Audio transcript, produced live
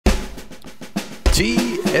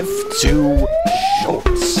TF2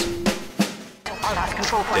 Shorts.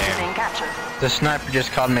 The sniper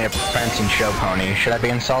just called me a prancing show pony. Should I be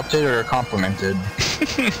insulted or complimented?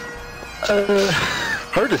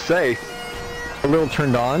 Hard to say. A little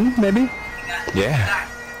turned on, maybe? Yeah.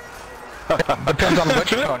 Depends on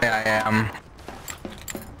which pony I am.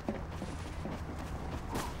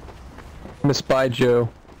 Miss Spy Joe.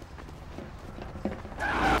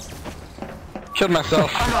 Killed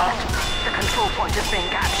myself. The control point is being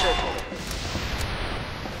captured.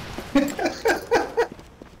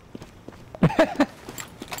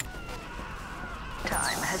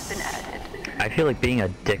 Time has been added. I feel like being a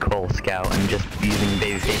dickhole scout and just using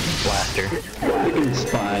babyface's blaster. It's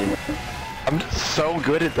fine. I'm just so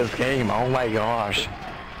good at this game. Oh my gosh.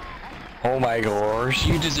 Oh my gosh.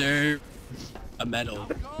 You deserve a medal.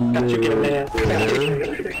 Got you, get man.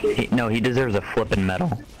 No, he deserves a flippin' medal.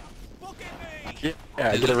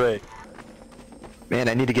 Yeah, get it right. Man,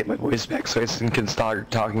 I need to get my voice back so I can start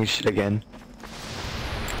talking shit again.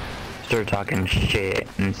 Start talking shit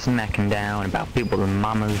and smacking down about people's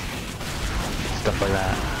mamas. Stuff like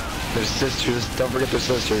that. Their sisters. Don't forget their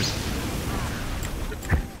sisters.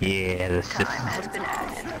 Yeah, the Time system. has been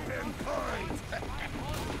added.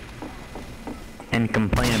 And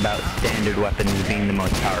complain about standard weapons being the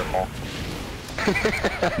most powerful.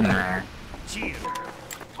 Nah.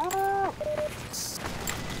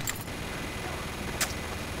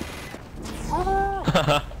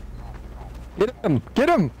 Get him! Get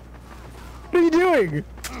him! What are you doing?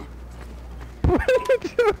 What are you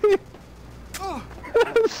doing?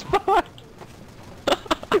 Spot!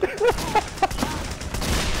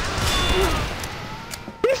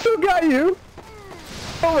 He still got you!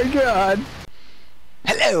 Oh my god!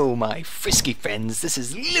 Hello, my frisky friends. This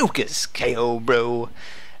is Lucas, KO bro.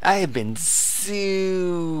 I have been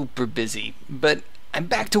super busy, but I'm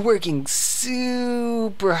back to working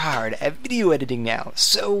super hard at video editing now,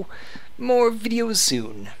 so more videos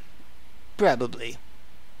soon. Probably.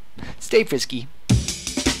 Stay frisky.